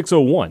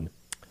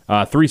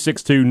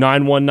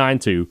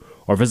 601-362-9192.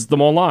 Or visit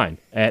them online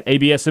at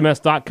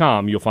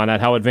absms.com. You'll find out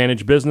how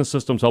Advantage Business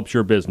Systems helps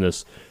your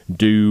business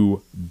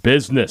do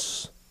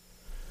business.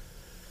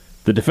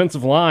 The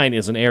defensive line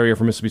is an area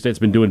for Mississippi State that's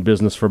been doing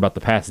business for about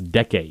the past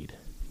decade.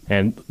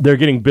 And they're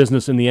getting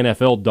business in the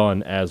NFL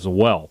done as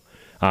well.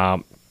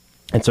 And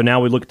so now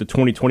we look at the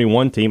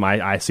 2021 team.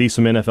 I see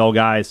some NFL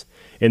guys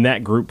in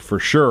that group for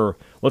sure.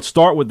 Let's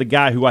start with the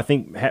guy who I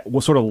think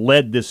sort of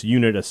led this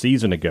unit a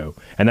season ago,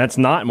 and that's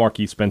not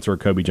Marquise Spencer or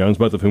Kobe Jones,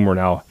 both of whom are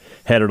now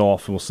headed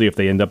off, and we'll see if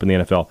they end up in the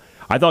NFL.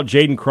 I thought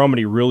Jaden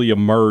Crumedy really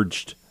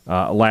emerged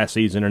last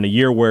season in a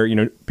year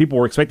where people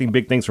were expecting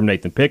big things from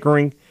Nathan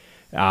Pickering,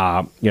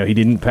 He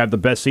didn't have the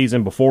best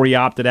season before he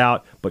opted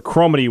out, but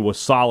Crumedy was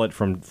solid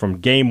from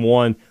game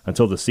one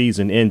until the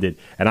season ended.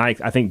 And I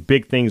think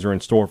big things are in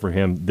store for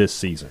him this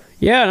season.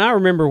 Yeah, and I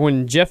remember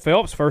when Jeff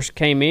Phelps first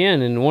came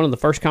in, and one of the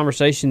first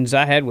conversations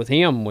I had with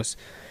him was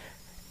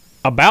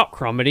about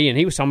Crumedy, and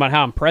he was talking about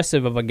how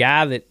impressive of a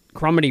guy that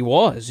Crumedy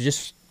was,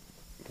 just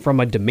from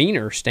a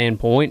demeanor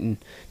standpoint. And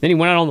then he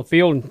went out on the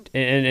field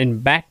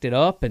and backed it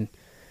up. And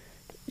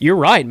you're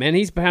right, man.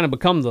 He's kind of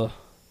become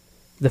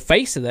the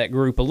face of that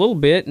group a little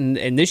bit.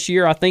 And this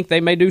year I think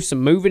they may do some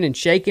moving and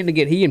shaking to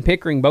get he and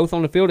Pickering both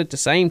on the field at the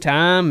same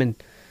time. And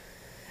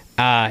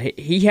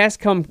he has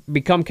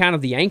become kind of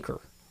the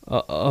anchor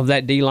of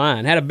that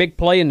D-line. Had a big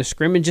play in the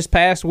scrimmage this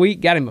past week.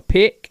 Got him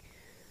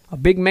a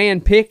big man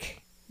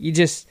pick.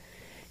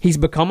 He's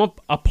become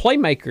a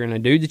playmaker and a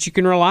dude that you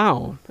can rely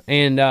on.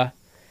 And I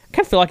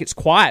kind of feel like it's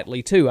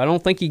quietly, too. I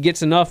don't think he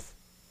gets enough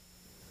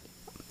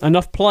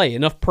play,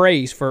 enough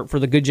praise for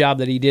the good job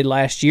that he did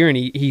last year. And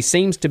he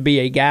seems to be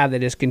a guy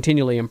that is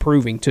continually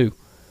improving, too.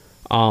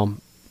 We'll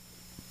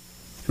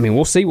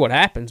see what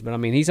happens. But,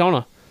 he's on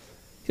an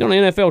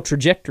NFL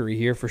trajectory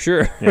here for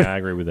sure. Yeah, I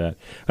agree with that.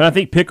 And I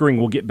think Pickering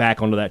will get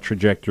back onto that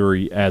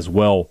trajectory as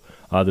well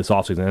this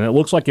offseason. And it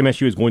looks like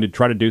MSU is going to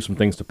try to do some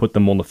things to put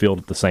them on the field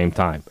at the same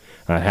time.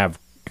 Have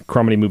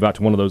Crumedy move out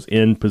to one of those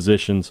end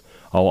positions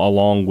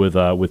along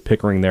with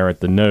Pickering there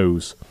at the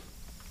nose.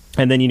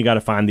 And then you got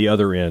to find the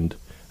other end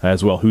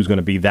as well. Who's going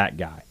to be that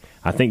guy?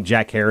 I think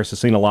Jack Harris has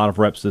seen a lot of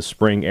reps this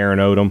spring, Aaron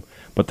Odom.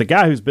 But the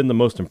guy who's been the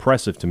most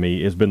impressive to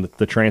me has been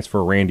the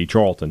transfer, Randy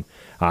Charlton.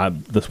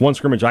 This one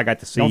scrimmage I got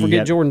to see. Don't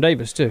forget Jordan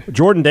Davis, too.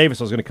 Jordan Davis,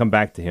 I was going to come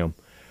back to him.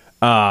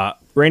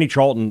 Randy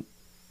Charlton,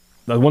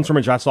 the one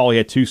scrimmage I saw, he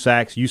had 2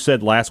 sacks. You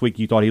said last week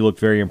you thought he looked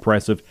very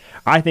impressive.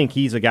 I think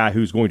he's a guy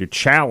who's going to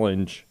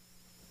challenge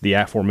the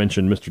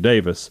aforementioned Mr.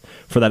 Davis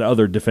for that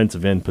other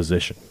defensive end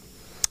position.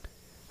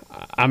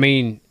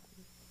 And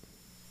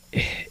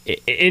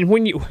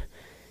when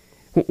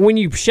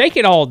you shake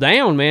it all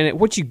down, man,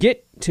 what you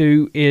get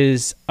to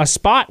is a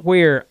spot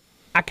where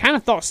I kind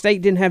of thought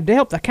State didn't have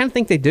depth. I kind of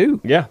think they do.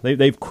 Yeah,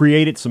 they've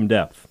created some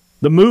depth.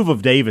 The move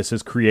of Davis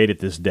has created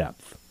this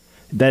depth.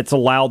 That's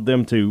allowed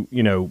them to,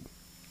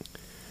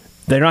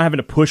 they're not having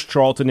to push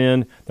Charlton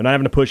in. They're not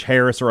having to push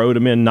Harris or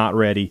Odom in, not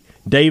ready.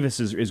 Davis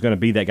is going to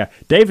be that guy.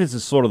 Davis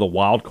is sort of the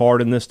wild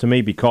card in this to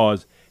me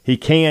because he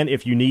can,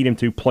 if you need him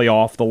to, play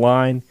off the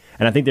line.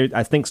 And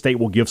I think State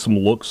will give some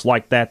looks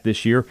like that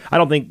this year. I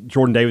don't think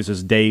Jordan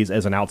Davis's days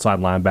as an outside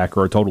linebacker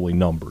are totally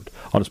numbered.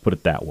 I'll just put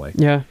it that way.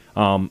 Yeah.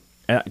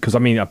 Because,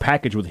 a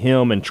package with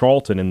him and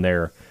Charlton in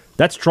there,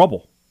 that's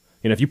trouble.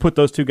 If you put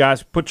those two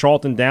guys, put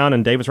Charlton down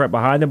and Davis right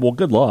behind him, well,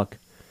 good luck.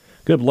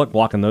 Good luck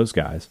blocking those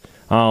guys.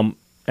 And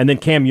then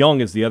Cam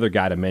Young is the other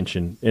guy to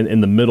mention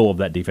in the middle of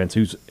that defense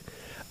who's,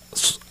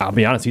 I'll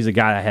be honest, he's a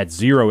guy I had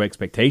zero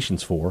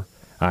expectations for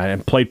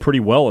and played pretty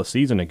well a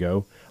season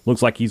ago.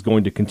 Looks like he's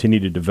going to continue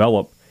to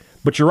develop.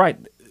 But you're right.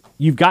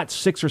 You've got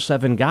 6 or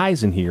 7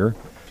 guys in here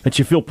that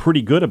you feel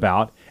pretty good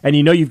about. And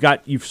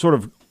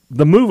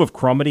the move of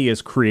Crumedy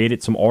has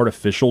created some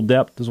artificial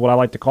depth, is what I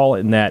like to call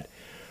it, in that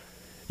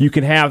you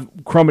can have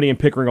Crumedy and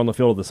Pickering on the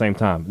field at the same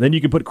time. Then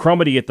you can put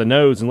Crumedy at the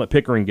nose and let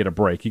Pickering get a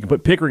break. You can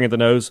put Pickering at the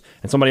nose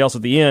and somebody else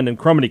at the end, and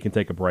Crumedy can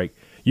take a break.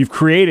 You've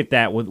created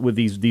that with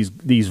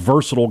these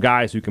versatile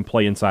guys who can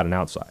play inside and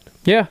outside.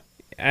 Yeah,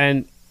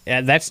 and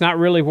that's not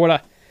really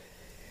what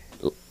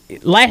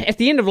at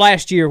the end of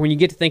last year, when you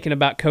get to thinking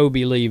about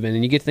Kobe leaving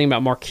and you get to thinking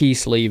about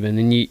Marquise leaving,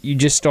 and you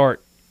just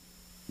start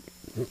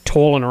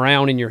toiling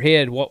around in your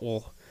head,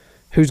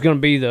 who's going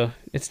to be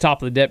it's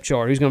top of the depth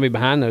chart, who's going to be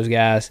behind those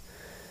guys.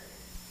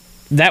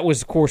 That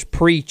was, of course,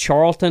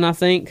 pre-Charlton, I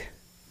think,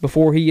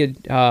 before he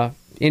had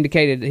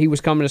indicated that he was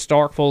coming to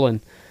Starkville.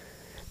 And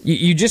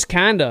you just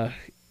kind of,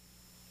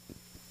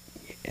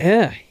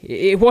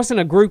 it wasn't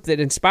a group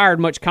that inspired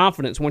much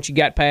confidence once you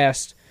got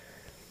past,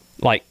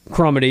 like,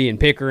 Crumedy and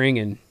Pickering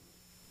and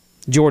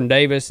Jordan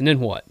Davis, and then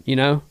what,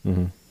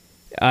 Mm-hmm.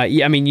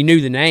 You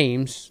knew the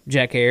names,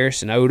 Jack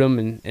Harris and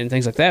Odom and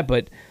things like that,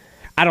 but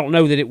I don't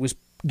know that it was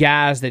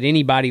guys that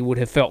anybody would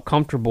have felt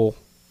comfortable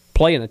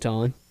playing a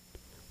ton.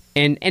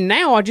 And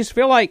now I just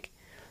feel like,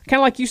 kind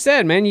of like you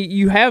said, man,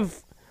 you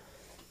have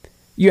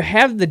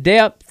the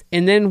depth,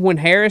 and then when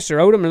Harris or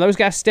Odom and those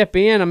guys step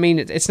in,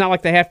 it's not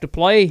like they have to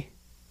play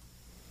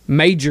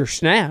major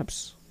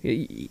snaps.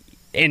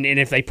 And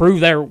if they prove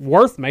they're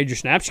worth major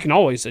snaps, you can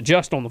always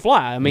adjust on the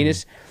fly.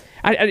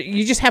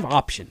 You just have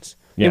options.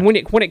 Yeah. And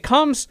when it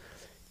comes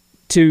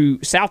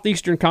to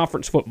Southeastern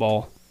Conference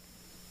football,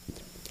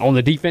 on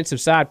the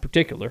defensive side in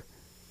particular,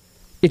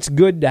 it's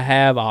good to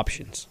have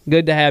options,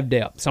 good to have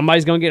depth.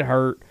 Somebody's going to get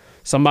hurt.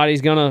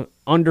 Somebody's going to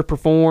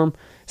underperform.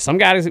 Some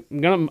guys are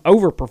going to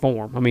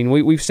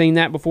overperform. We've seen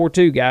that before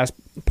too. Guys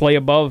play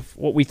above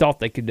what we thought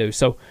they could do.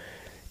 So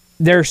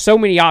there's so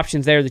many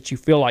options there that you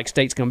feel like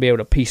State's going to be able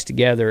to piece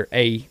together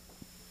a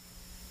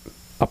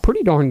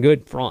pretty darn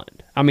good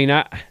front.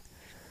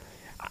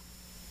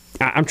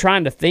 I'm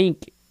trying to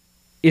think,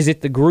 is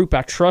it the group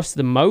I trust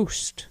the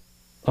most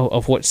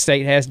of what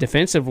State has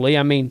defensively?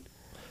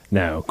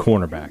 No,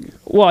 cornerback.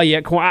 Well,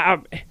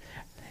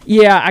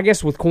 yeah, I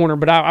guess with corner,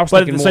 but I was But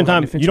thinking at the more same about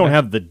time, defensive you don't back.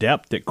 have the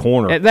depth at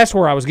corner. That's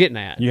where I was getting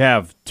at. You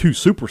have two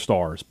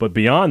superstars, but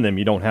beyond them,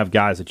 you don't have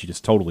guys that you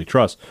just totally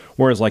trust.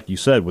 Whereas, like you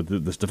said,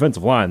 with this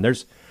defensive line,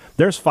 there's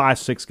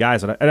 5-6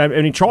 guys, and I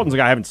mean Charlton's a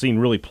guy I haven't seen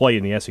really play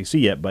in the SEC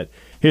yet, but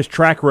his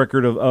track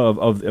record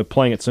of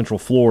playing at Central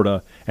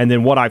Florida, and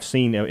then what I've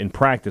seen in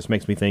practice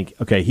makes me think,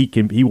 okay,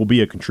 he will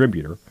be a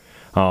contributor.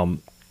 And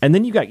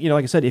then you got,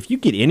 like I said, if you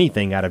get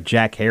anything out of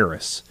Jack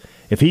Harris,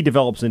 if he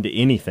develops into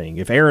anything,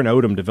 if Aaron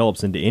Odom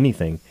develops into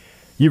anything,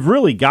 you've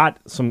really got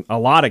a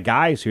lot of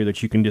guys here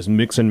that you can just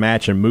mix and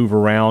match and move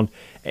around,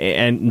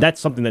 and that's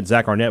something that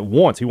Zach Arnett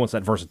wants. He wants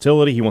that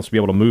versatility. He wants to be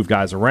able to move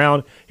guys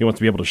around. He wants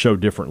to be able to show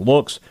different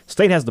looks.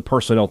 State has the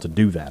personnel to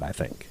do that, I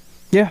think.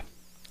 Yeah,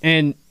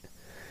 and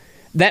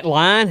that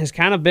line has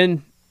kind of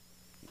been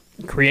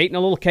creating a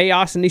little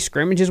chaos in these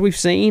scrimmages we've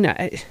seen.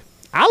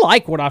 I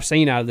like what I've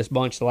seen out of this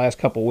bunch the last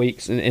couple of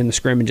weeks in the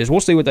scrimmages. We'll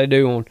see what they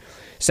do on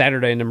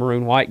Saturday in the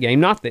Maroon-White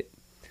game. Not that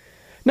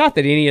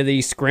any of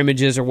these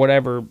scrimmages or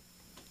whatever,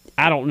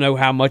 I don't know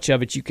how much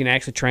of it you can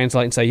actually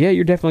translate and say, yeah,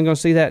 you're definitely going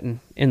to see that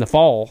in the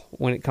fall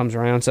when it comes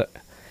around. So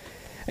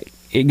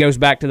it goes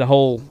back to the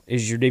whole,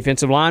 is your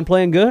defensive line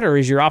playing good or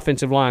is your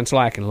offensive line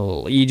slacking a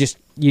little?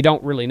 You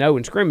don't really know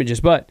in scrimmages,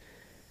 but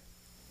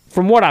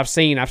from what I've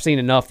seen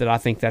enough that I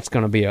think that's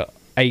going to be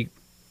a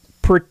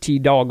pretty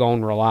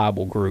doggone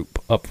reliable group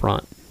up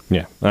front.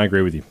 Yeah, I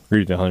agree with you. Agree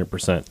with you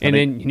 100%. And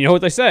then you know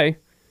what they say: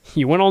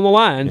 you went on the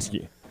lines.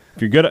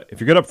 If you're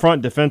good up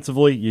front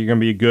defensively, you're going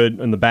to be good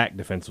in the back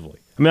defensively.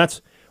 I mean,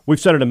 we've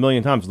said it a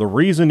million times. The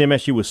reason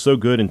MSU was so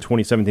good in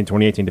 2017,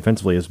 2018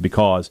 defensively is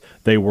because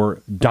they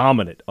were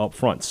dominant up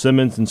front.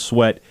 Simmons and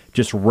Sweat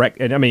just wrecked.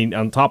 And I mean,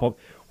 on top of,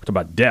 we're talking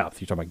about depth.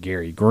 You're talking about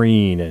Gary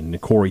Green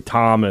and Corey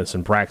Thomas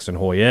and Braxton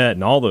Hoyette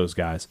and all those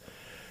guys,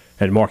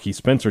 and Marquis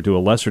Spencer to a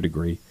lesser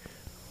degree.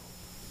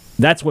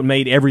 That's what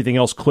made everything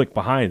else click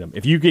behind them.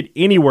 If you get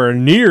anywhere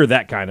near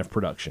that kind of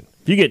production,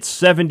 if you get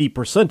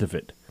 70% of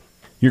it,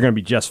 you're going to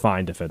be just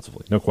fine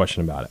defensively. No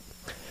question about it.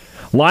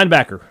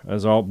 Linebacker,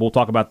 we'll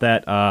talk about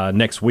that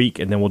next week,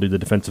 and then we'll do the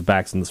defensive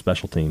backs and the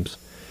special teams.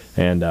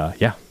 And,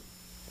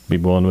 be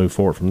willing to move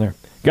forward from there.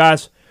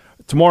 Guys,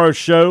 tomorrow's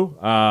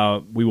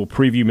show, we will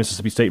preview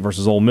Mississippi State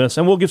versus Ole Miss,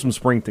 and we'll give some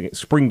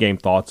spring game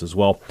thoughts as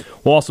well.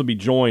 We'll also be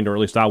joined, or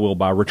at least I will,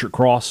 by Richard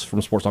Cross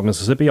from Sports Talk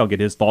Mississippi. I'll get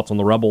his thoughts on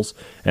the Rebels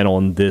and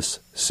on this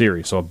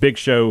series. So a big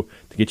show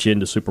to get you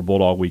into Super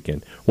Bulldog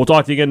weekend. We'll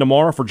talk to you again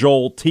tomorrow. For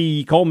Joel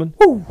T. Coleman,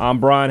 I'm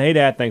Brian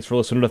Haydad. Thanks for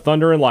listening to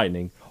Thunder and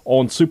Lightning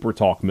on Super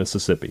Talk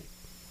Mississippi.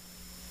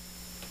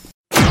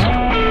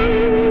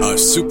 A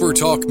Super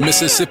Talk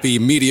Mississippi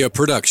media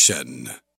production.